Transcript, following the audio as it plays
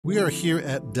We are here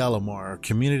at Delamar,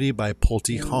 community by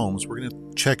Pulte Homes. We're going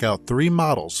to check out three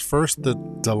models. First, the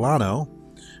Delano.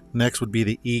 Next would be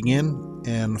the Egan,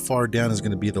 and far down is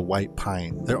going to be the White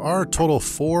Pine. There are a total of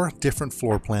 4 different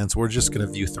floor plans. We're just going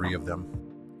to view 3 of them.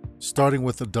 Starting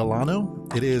with the Delano,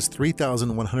 it is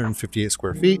 3,158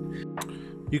 square feet.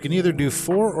 You can either do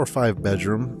 4 or 5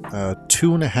 bedroom,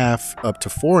 2.5 up to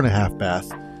 4.5 bath,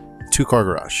 2-car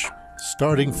garage.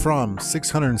 Starting from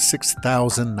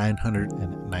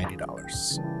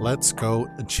 $606,990. Let's go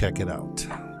and check it out.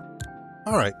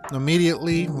 All right,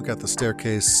 immediately we got the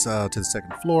staircase to the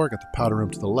second floor, got the powder room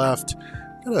to the left,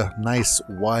 got a nice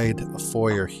wide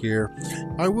foyer here.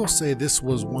 I will say this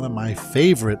was one of my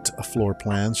favorite floor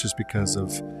plans just because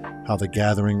of how the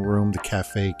gathering room, the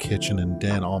cafe, kitchen, and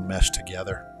den all mesh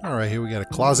together. All right, here we got a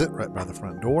closet right by the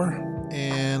front door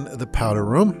and the powder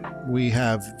room. We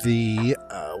have the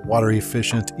water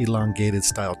efficient elongated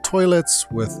style toilets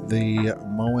with the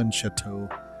Moen Chateau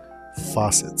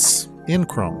faucets in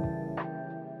chrome.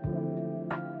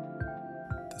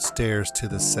 The stairs to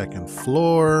the second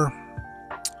floor.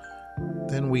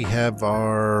 Then we have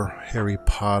our Harry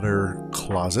Potter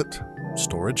closet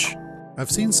storage.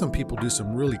 I've seen some people do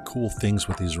some really cool things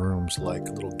with these rooms, like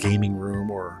a little gaming room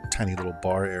or tiny little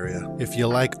bar area. If you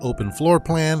like open floor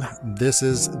plan, this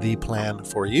is the plan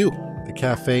for you. The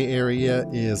cafe area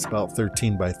is about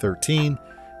 13 by 13.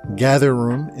 Gather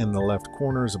room in the left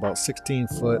corner is about 16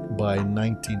 foot by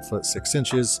 19 foot 6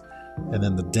 inches. And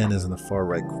then the den is in the far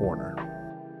right corner.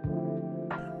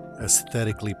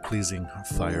 Aesthetically pleasing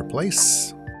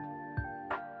fireplace.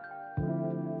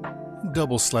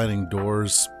 Double sliding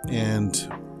doors, and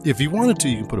if you wanted to,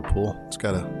 you can put a pool. It's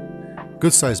got a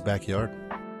good sized backyard.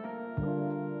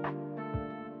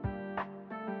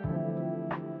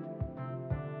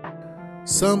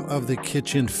 Some of the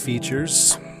kitchen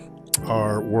features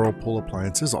are Whirlpool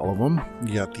appliances, all of them.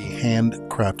 You got the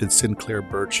handcrafted Sinclair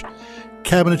birch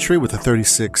cabinetry with a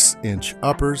 36-inch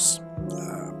uppers,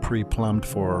 pre-plumbed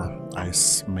for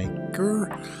ice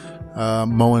maker,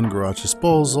 Moen garage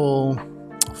disposal,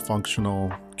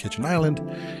 functional kitchen island.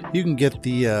 You can get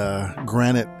the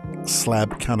granite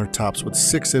slab countertops with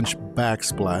 6-inch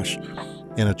backsplash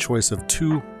in a choice of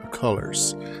 2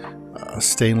 colors.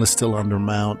 Stainless steel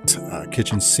undermount,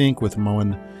 kitchen sink with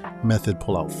Moen method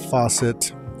pull-out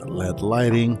faucet, LED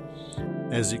lighting.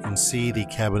 As you can see, the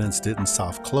cabinets didn't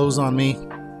soft close on me.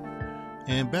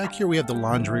 And back here we have the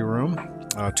laundry room.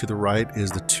 To the right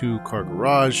is the 2-car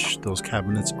garage. Those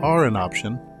cabinets are an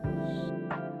option.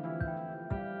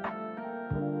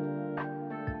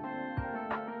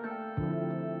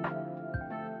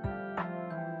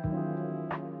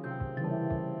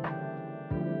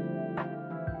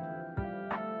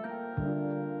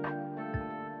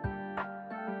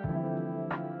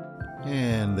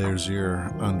 And there's your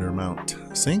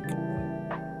undermount sink.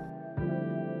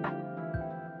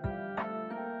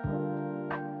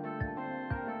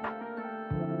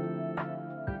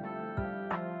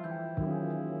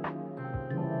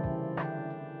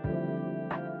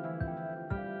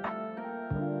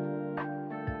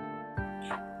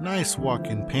 Nice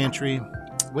walk-in pantry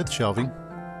with shelving.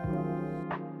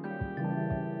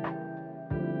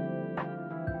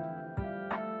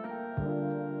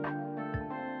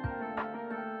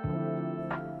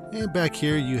 And back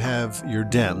here you have your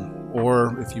den,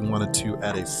 or if you wanted to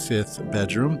add a 5th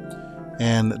bedroom.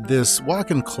 And this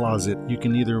walk-in closet, you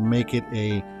can either make it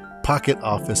a pocket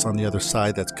office on the other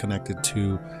side that's connected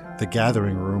to the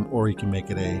gathering room, or you can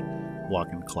make it a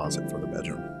walk-in closet for the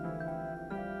bedroom.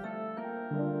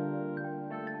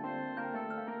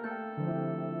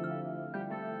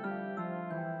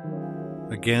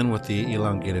 Again with the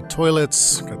elongated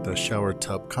toilets, got the shower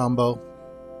tub combo.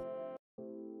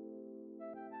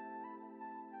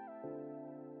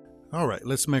 All right,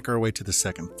 let's make our way to the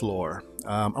second floor.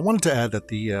 I wanted to add that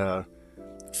the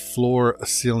floor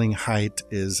ceiling height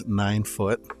is 9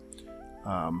 foot,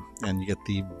 and you get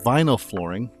the vinyl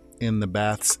flooring in the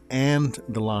baths and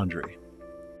the laundry.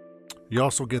 You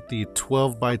also get the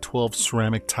 12 by 12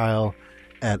 ceramic tile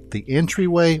at the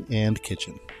entryway and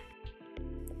kitchen.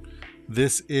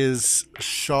 This is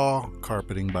Shaw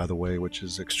carpeting, by the way, which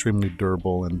is extremely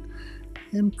durable and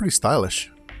pretty stylish.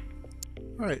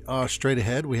 All right, straight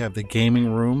ahead, we have the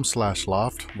gaming room /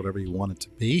 loft, whatever you want it to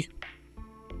be.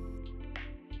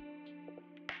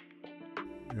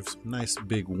 We have some nice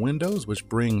big windows, which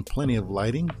bring plenty of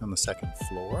lighting on the second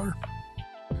floor.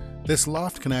 This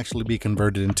loft can actually be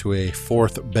converted into a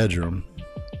 4th bedroom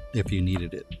if you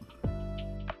needed it.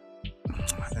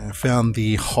 I found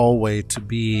the hallway to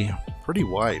be pretty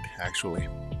wide, actually.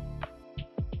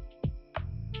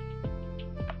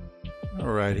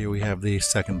 All right, here we have the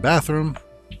second bathroom.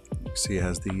 See, it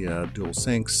has the dual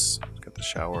sinks. It's got the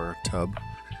shower tub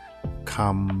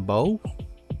combo.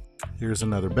 Here's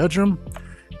another bedroom.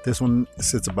 This one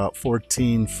sits about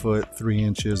 14 foot 3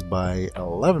 inches by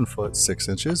 11 foot 6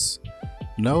 inches.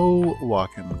 No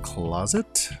walk-in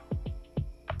closet.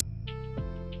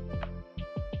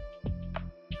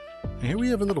 And here we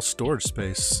have a little storage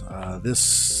space.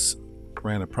 This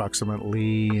ran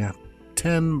approximately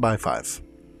 10 by 5,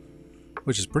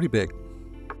 which is pretty big.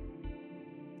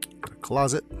 Got a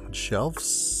closet,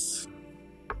 shelves.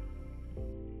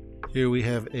 Here we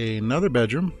have another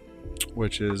bedroom,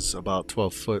 which is about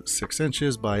 12 foot 6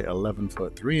 inches by 11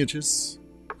 foot 3 inches.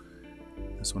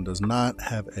 This one does not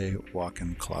have a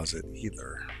walk-in closet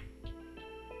either.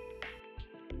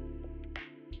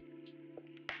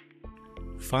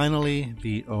 Finally,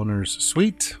 the owner's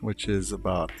suite, which is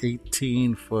about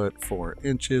 18 foot 4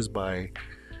 inches by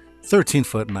 13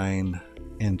 foot 9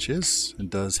 inches. It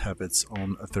does have its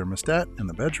own thermostat in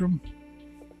the bedroom.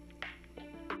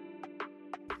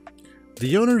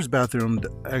 The owner's bathroom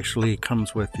actually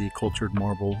comes with the cultured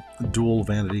marble dual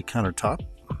vanity countertop.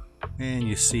 And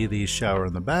you see the shower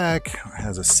in the back,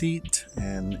 has a seat,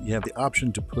 and you have the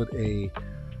option to put a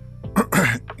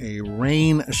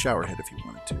rain shower head if you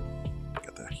wanted to.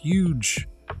 Got the huge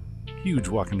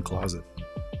walk-in closet.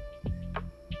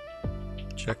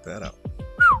 Check that out.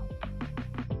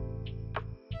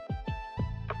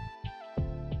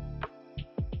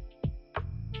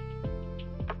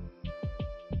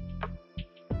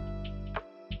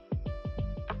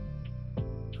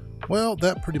 Well,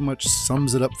 that pretty much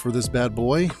sums it up for this bad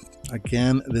boy.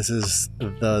 Again, this is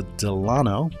the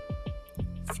Delano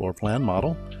floor plan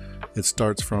model. It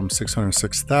starts from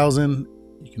 $606,000.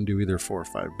 You can do either 4 or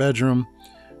 5 bedroom,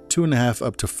 2.5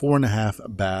 up to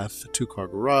 4.5 bath, 2-car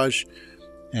garage,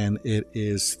 and it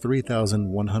is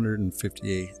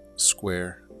 3,158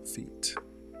 square feet.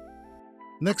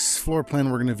 Next floor plan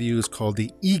we're going to view is called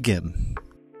the Egan.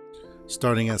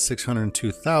 Starting at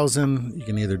 $602,000, you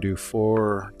can either do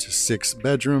 4 to 6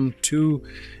 bedroom,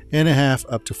 2.5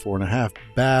 up to 4.5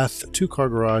 bath, 2-car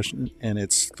garage, and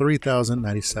it's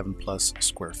 3,097 plus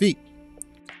square feet.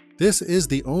 This is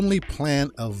the only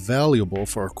plan available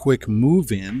for a quick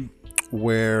move-in,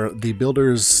 where the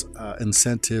builder's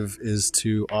incentive is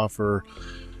to offer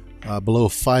below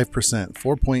 5%,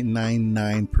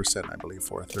 4.99%, I believe,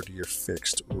 for a 30-year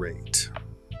fixed rate.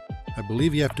 I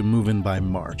believe you have to move in by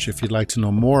March. If you'd like to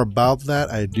know more about that,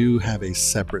 I do have a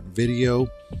separate video.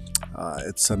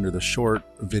 It's under the short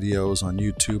videos on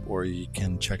YouTube, or you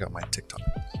can check out my TikTok.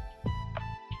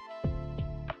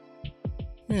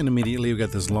 And immediately we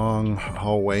got this long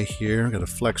hallway here. We got a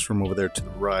flex room over there to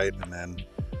the right, and then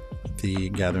the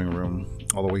gathering room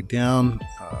all the way down.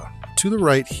 To the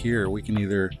right here, we can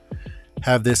either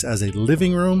have this as a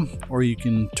living room, or you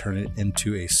can turn it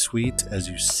into a suite as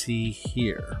you see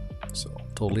here. So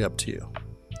totally up to you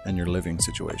and your living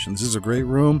situation. This is a great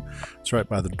room. It's right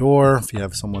by the door. If you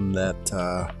have someone that,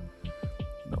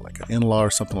 like an in-law or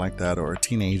something like that, or a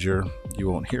teenager, you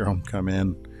won't hear them come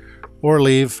in or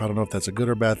leave. I don't know if that's a good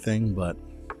or bad thing, but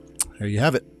there you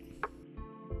have it.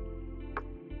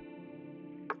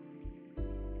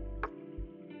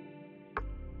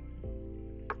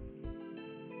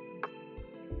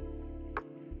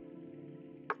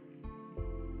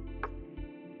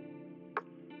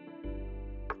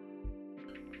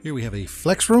 Here we have a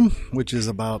flex room, which is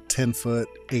about 10 foot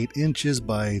 8 inches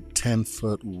by 10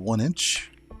 foot 1 inch.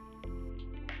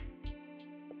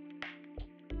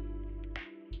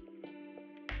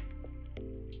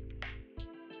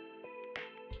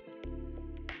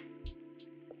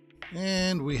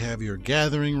 And we have your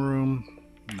gathering room,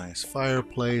 nice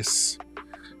fireplace,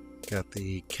 got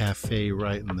the cafe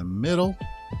right in the middle,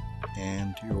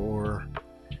 and your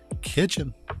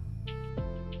kitchen.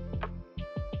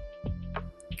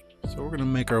 So we're going to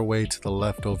make our way to the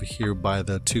left over here by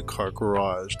the 2-car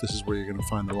garage. This is where you're going to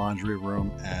find the laundry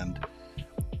room and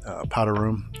powder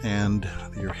room and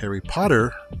your Harry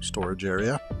Potter storage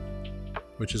area,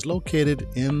 which is located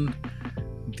in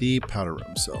the powder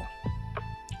room. So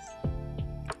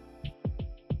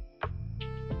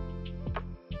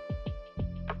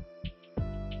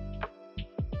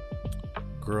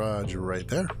garage right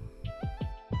there.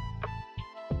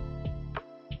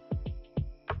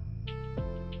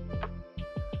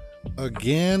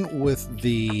 Again, with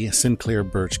the Sinclair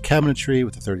birch cabinetry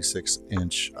with the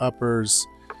 36-inch uppers,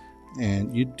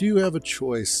 and you do have a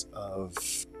choice of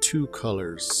 2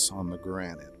 colors on the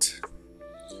granite.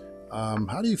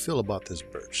 How do you feel about this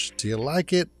birch? Do you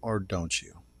like it or don't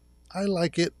you? I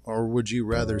like it. Or would you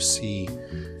rather see,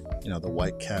 the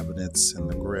white cabinets and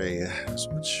the gray,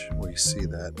 which we see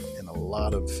that in a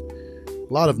lot of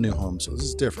A lot of new homes, so this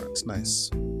is different. It's nice.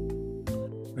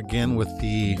 Again, with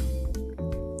the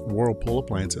Whirlpool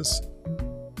appliances.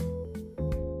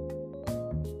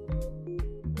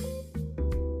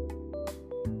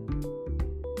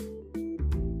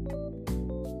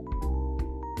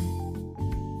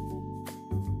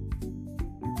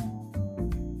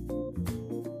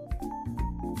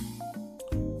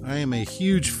 I am a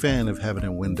huge fan of having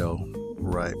a window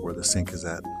right where the sink is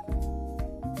at.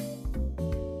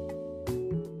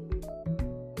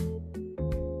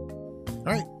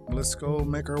 All right, let's go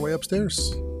make our way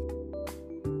upstairs.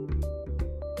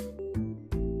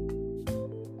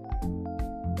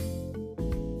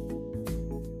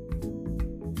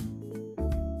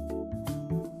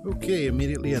 Okay,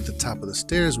 immediately at the top of the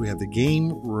stairs, we have the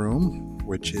game room,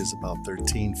 which is about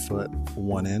 13 foot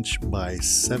 1 inch by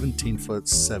 17 foot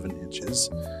 7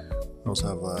 inches. We also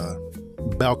have a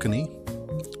balcony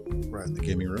right in the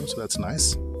gaming room, so that's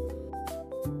nice.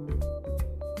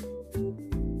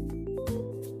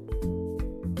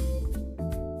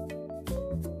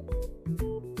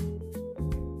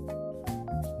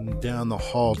 And down the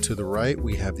hall to the right,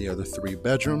 we have the other 3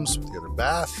 bedrooms with the other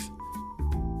bath,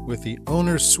 with the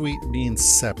owner's suite being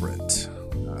separate.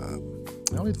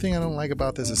 The only thing I don't like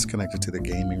about this is connected to the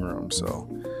gaming room. So,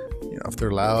 you know, if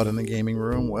they're loud in the gaming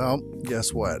room, well,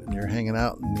 guess what? And you're hanging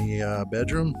out in the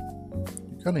bedroom,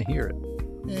 you're gonna hear it.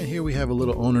 And here we have a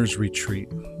little owner's retreat,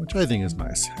 which I think is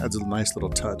nice. Adds a nice little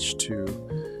touch to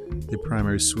the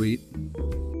primary suite.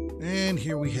 And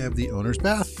here we have the owner's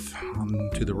bath.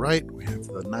 To the right, we have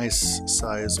the nice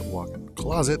size walk-in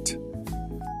closet.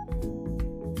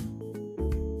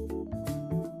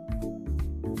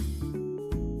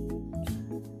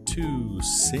 Two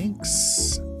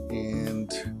sinks and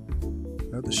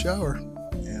the shower,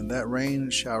 and that rain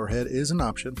shower head is an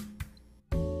option.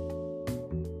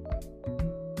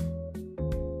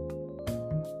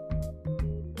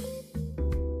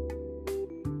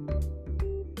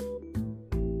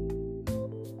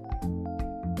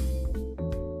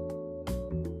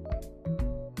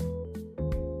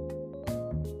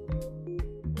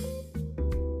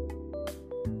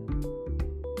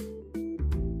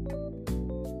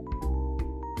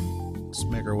 Let's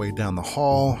make our way down the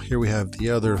hall. Here we have the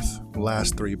other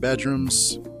last 3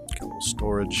 bedrooms. Got a little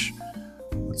storage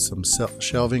with some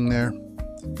shelving there.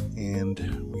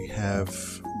 And we have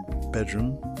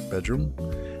bathroom,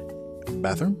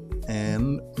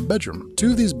 and bedroom.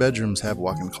 2 of these bedrooms have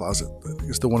walk-in closet.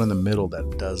 It's the one in the middle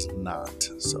that does not.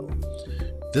 So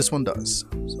this one does.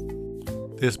 So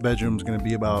this bedroom is going to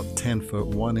be about 10 foot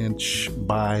 1 inch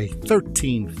by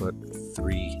 13 foot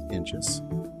 3 inches.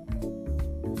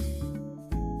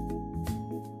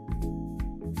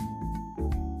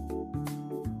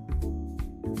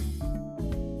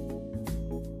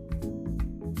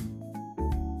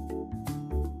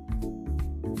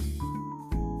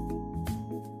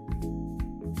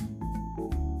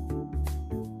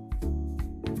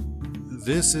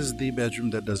 This is the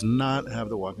bedroom that does not have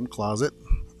the walk-in closet.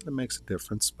 It makes a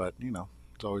difference, but you know,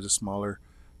 it's always a smaller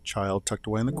child tucked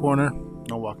away in the corner.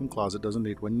 No walk-in closet, doesn't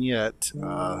need one yet.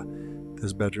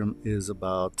 This bedroom is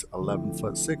about 11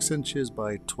 foot 6 inches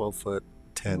by 12 foot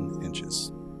 10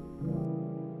 inches.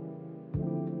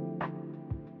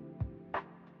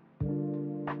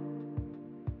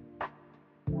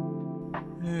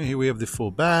 And here we have the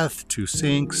full bath, 2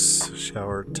 sinks,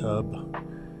 shower tub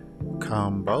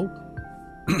combo.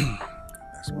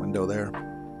 There's a window there.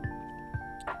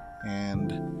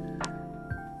 And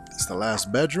it's the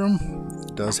last bedroom.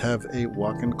 It does have a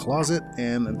walk-in closet,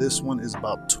 and this one is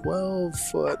about 12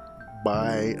 foot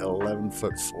by 11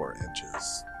 foot 4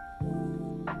 inches.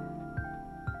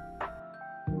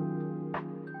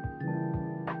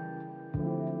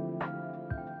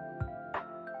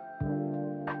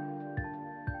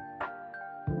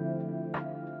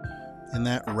 And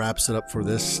that wraps it up for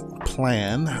this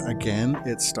plan. Again,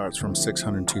 it starts from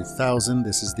 $602,000.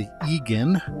 This is the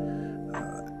Egan,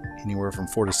 anywhere from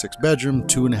 4 to 6 bedroom,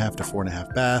 2.5 to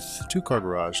 4.5 bath, 2-car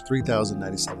garage,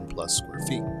 3,097 plus square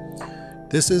feet.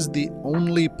 This is the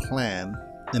only plan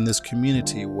in this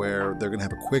community where they're going to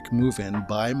have a quick move-in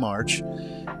by March.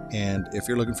 And if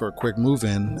you're looking for a quick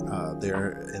move-in,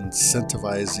 they're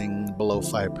incentivizing below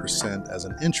 5% as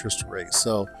an interest rate.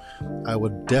 So I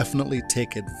would definitely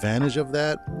take advantage of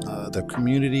that. The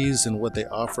communities and what they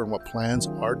offer and what plans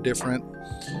are different.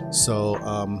 So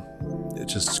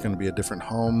it's just going to be a different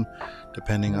home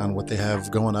depending on what they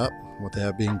have going up, what they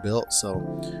have being built. So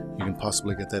you can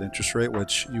possibly get that interest rate,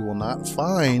 which you will not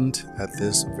find at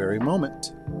this very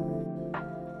moment.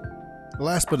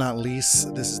 Last but not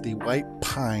least, this is the White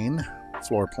Pine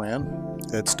floor plan.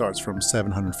 It starts from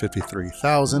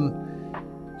 $753,000.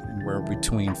 anywhere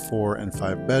between 4 and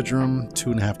 5 bedroom,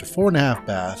 2.5 to 4.5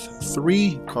 bath,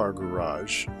 3-car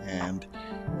garage, and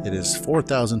it is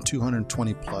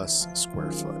 4,220 plus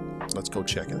square foot. Let's go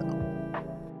check it out.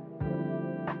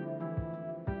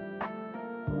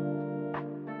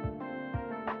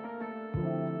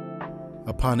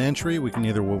 Upon entry, we can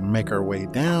either make our way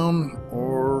down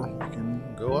or we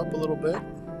can go up a little bit.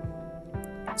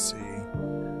 Let's see,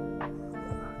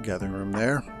 gathering room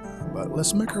there, but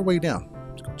let's make our way down.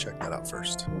 Let's go check that out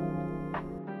first.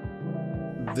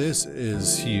 This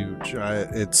is huge.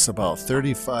 It's about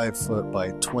 35 foot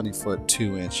by 20 foot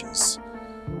 2 inches.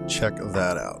 Check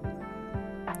that out.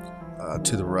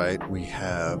 To the right, we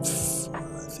have,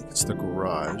 I think it's the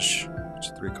garage. It's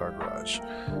a 3-car garage.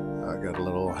 Got a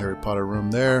little Harry Potter room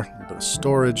there, a little bit of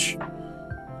storage.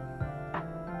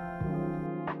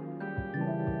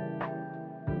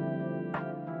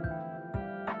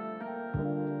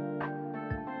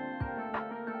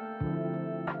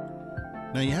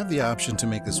 Now you have the option to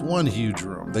make this one huge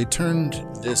room. They turned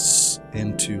this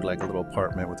into like a little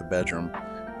apartment with a bedroom,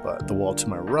 but the wall to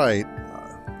my right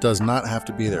does not have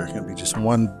to be there. It's going to be just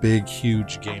one big,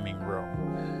 huge gaming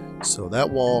room. So that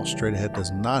wall straight ahead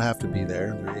does not have to be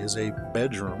there. There is a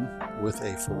bedroom with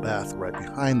a full bath right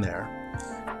behind there,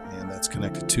 and that's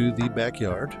connected to the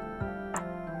backyard.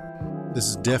 This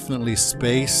is definitely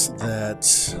space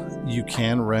that you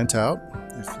can rent out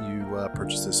if you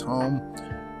purchase this home.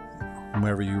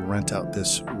 Whomever you rent out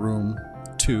this room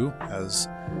to has,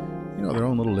 you know, their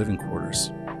own little living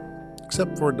quarters,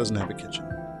 except for it doesn't have a kitchen.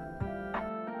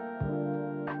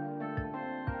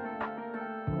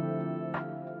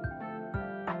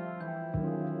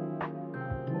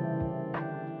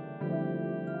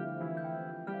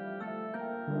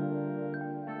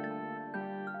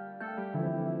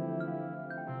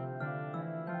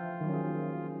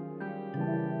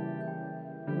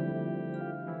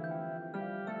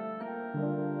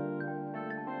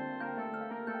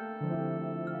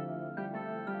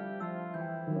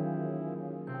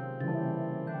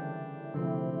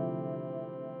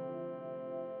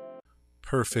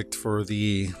 Perfect for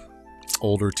the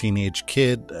older teenage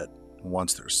kid that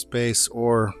wants their space,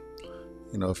 or,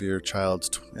 you know, if your child's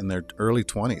in their early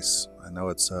 20s. I know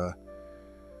it's a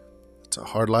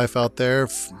hard life out there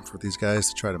for these guys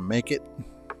to try to make it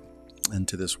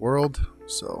into this world.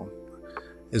 So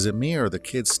is it me or the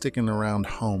kids sticking around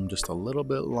home just a little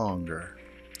bit longer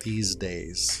these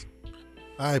days?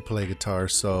 I play guitar,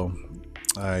 so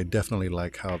I definitely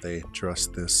like how they dress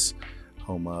this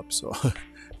home up. So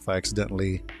if I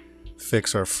accidentally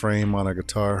fix our frame on a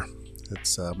guitar,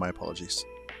 it's my apologies.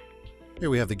 Here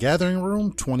we have the gathering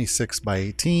room, 26 by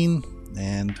 18,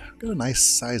 and got a nice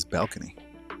sized balcony.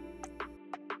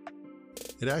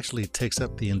 It actually takes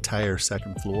up the entire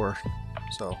second floor,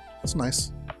 so it's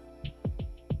nice.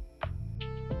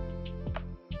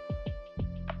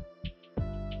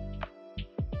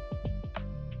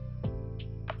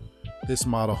 This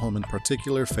model home in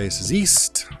particular faces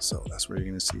east, so that's where you're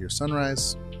going to see your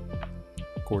sunrise.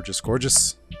 Gorgeous,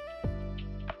 gorgeous.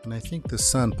 And I think the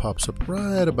sun pops up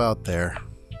right about there.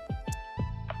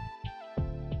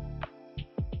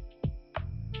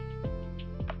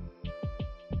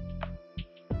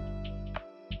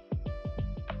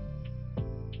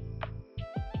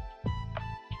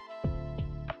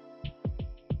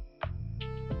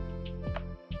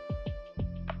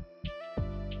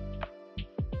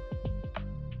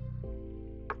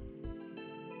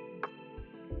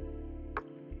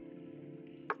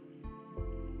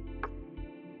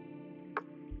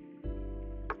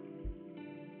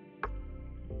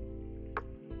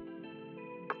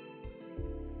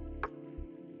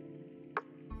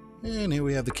 And here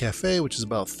we have the cafe, which is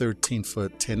about 13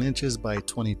 foot 10 inches by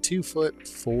 22 foot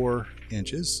 4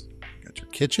 inches. Got your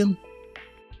kitchen.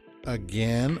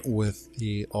 Again, with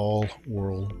the all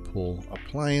Whirlpool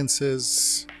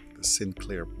appliances, the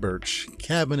Sinclair birch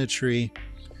cabinetry.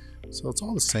 So it's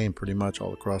all the same pretty much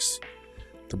all across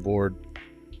the board.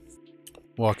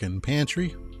 Walk-in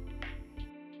pantry.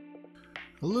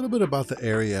 A little bit about the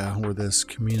area where this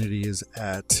community is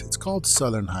at. It's called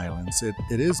Southern Highlands.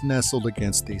 It is nestled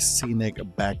against the scenic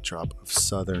backdrop of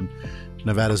southern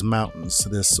Nevada's mountains.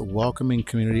 This welcoming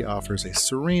community offers a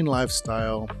serene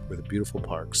lifestyle with beautiful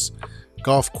parks,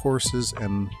 golf courses,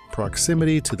 and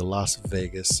proximity to the Las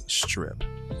Vegas Strip.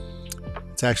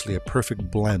 It's actually a perfect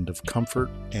blend of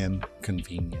comfort and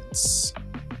convenience.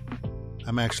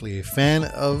 I'm actually a fan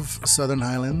of Southern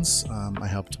Highlands. I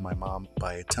helped my mom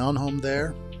buy a townhome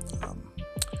there.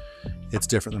 It's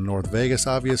different than North Vegas,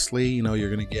 obviously. You know,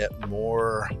 you're going to get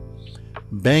more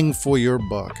bang for your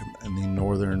buck in the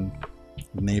northern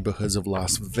neighborhoods of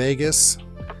Las Vegas.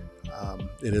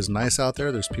 It is nice out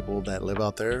there. There's people that live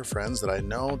out there, friends that I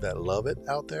know that love it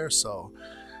out there. So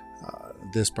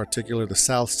the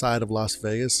south side of Las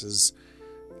Vegas is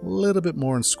a little bit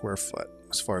more in square foot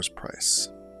as far as price.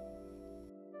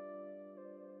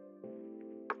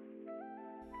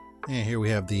 And here we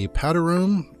have the powder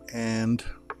room and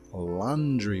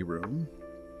laundry room.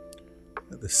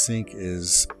 The sink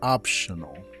is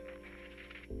optional.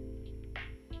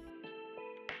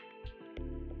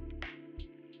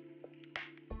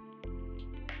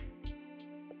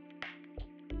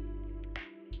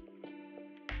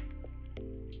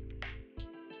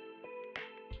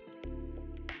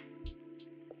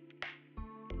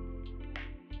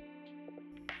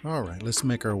 All right, let's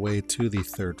make our way to the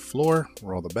third floor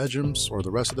where all the bedrooms or the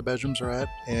rest of the bedrooms are at.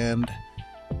 And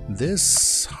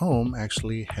this home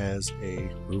actually has a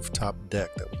rooftop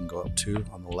deck that we can go up to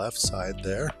on the left side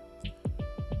there.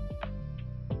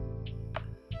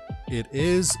 It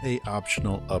is an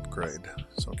optional upgrade,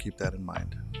 so keep that in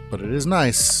mind. But it is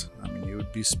nice. I mean, you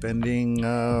would be spending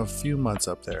a few months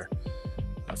up there.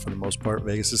 For the most part,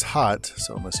 Vegas is hot,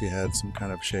 so unless you had some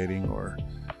kind of shading or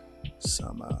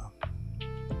some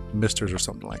misters or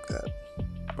something like that.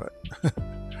 But,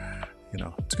 you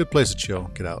know, it's a good place to chill,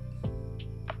 get out.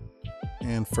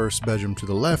 And first bedroom to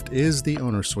the left is the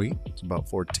owner suite. It's about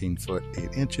 14 foot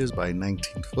 8 inches by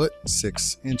 19 foot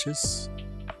 6 inches.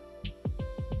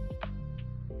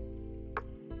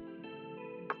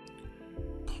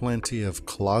 Plenty of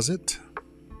closet.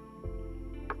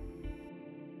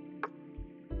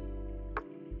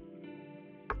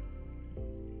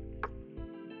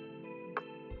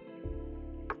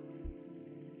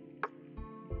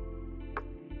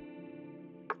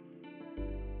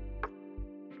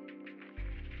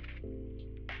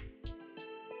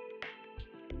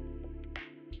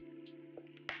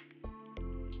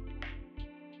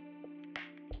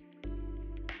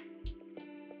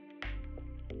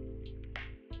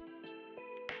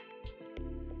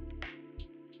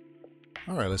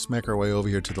 All right, let's make our way over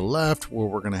here to the left where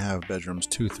we're going to have bedrooms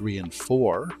 2, 3, and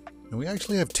 4. And we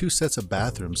actually have 2 sets of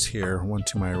bathrooms here, one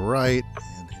to my right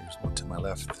and here's one to my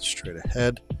left straight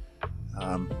ahead.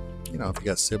 You know, if you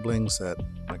got siblings that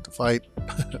like to fight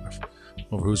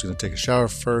over who's going to take a shower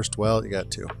first, well, you got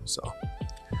 2. So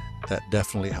that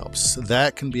definitely helps.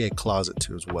 That can be a closet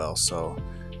too as well. So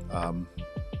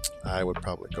I would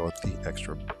probably go with the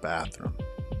extra bathroom.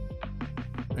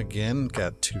 Again,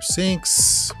 got 2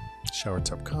 sinks. Shower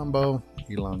tub combo,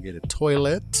 elongated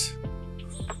toilet.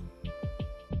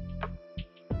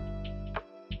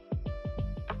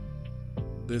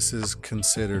 This is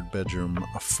considered bedroom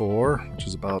 4, which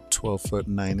is about 12 foot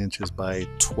 9 inches by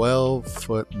 12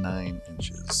 foot 9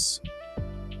 inches.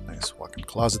 Nice walk-in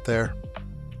closet there.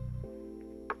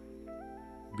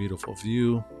 Beautiful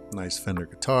view. Nice Fender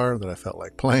guitar that I felt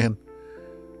like playing.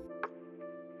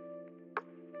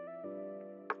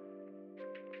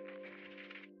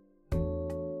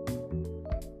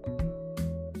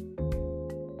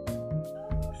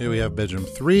 Here we have bedroom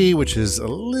 3, which is a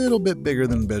little bit bigger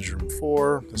than bedroom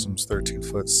 4. This one's 13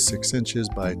 foot 6 inches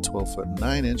by 12 foot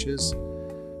 9 inches.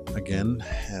 Again,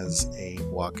 has a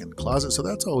walk-in closet, so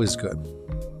that's always good.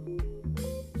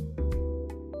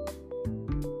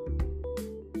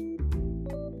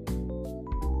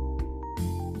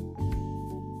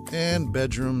 And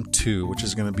bedroom 2, which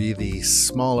is going to be the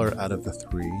smaller out of the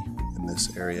 3 in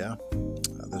this area.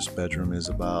 This bedroom is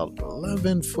about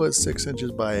 11 foot 6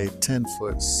 inches by 10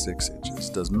 foot 6 inches.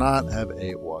 Does not have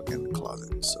a walk-in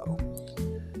closet, so.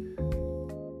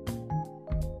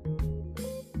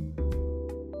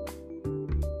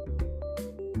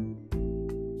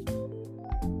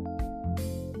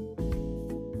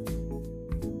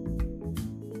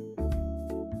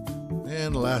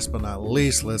 And last but not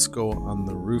least, let's go on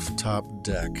the rooftop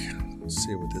deck. Let's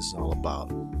see what this is all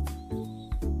about.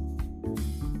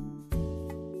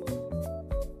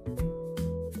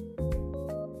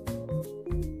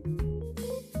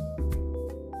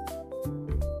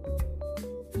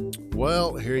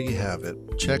 Well, here you have it.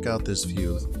 Check out this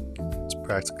view. It's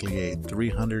practically a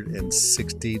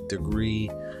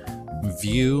 360-degree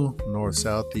view, north,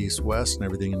 south, east, west, and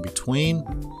everything in between.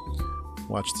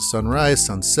 Watch the sunrise,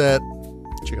 sunset,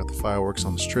 check out the fireworks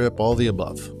on the strip, all the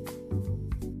above.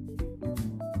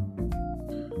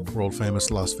 World famous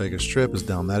Las Vegas Strip is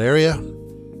down that area.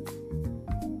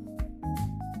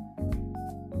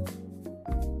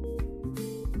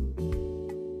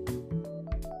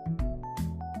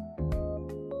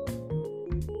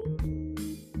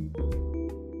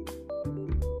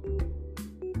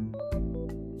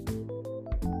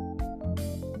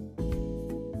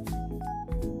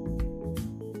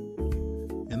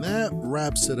 And that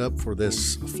wraps it up for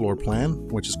this floor plan,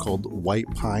 which is called White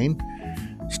Pine,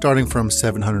 starting from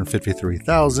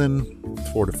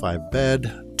 $753,000, 4 to 5 bed,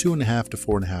 2.5 to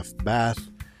 4.5 bath,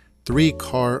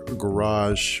 3-car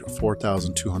garage,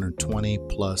 4,220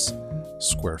 plus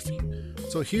square feet.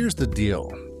 So here's the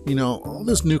deal. You know, all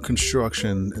this new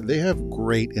construction, they have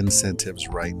great incentives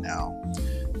right now.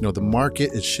 You know, the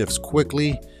market, it shifts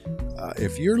quickly.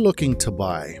 If you're looking to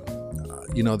buy,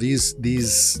 you know,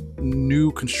 these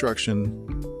new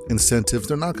construction incentives,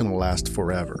 they're not going to last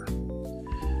forever.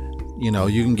 You know,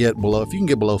 if you can get below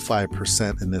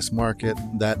 5% in this market,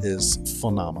 that is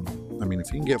phenomenal. I mean,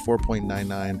 if you can get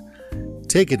 4.99,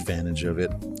 take advantage of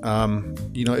it.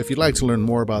 You know, if you'd like to learn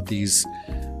more about these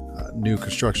new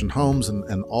construction homes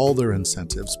and all their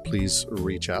incentives, please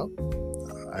reach out.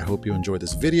 I hope you enjoyed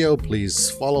this video. Please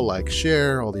follow, like,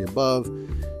 share, all the above.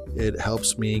 It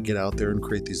helps me get out there and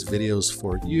create these videos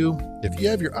for you. If you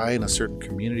have your eye in a certain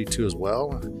community too as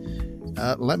well,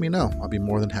 let me know. I'll be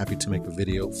more than happy to make a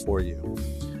video for you.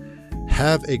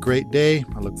 Have a great day.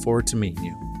 I look forward to meeting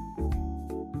you.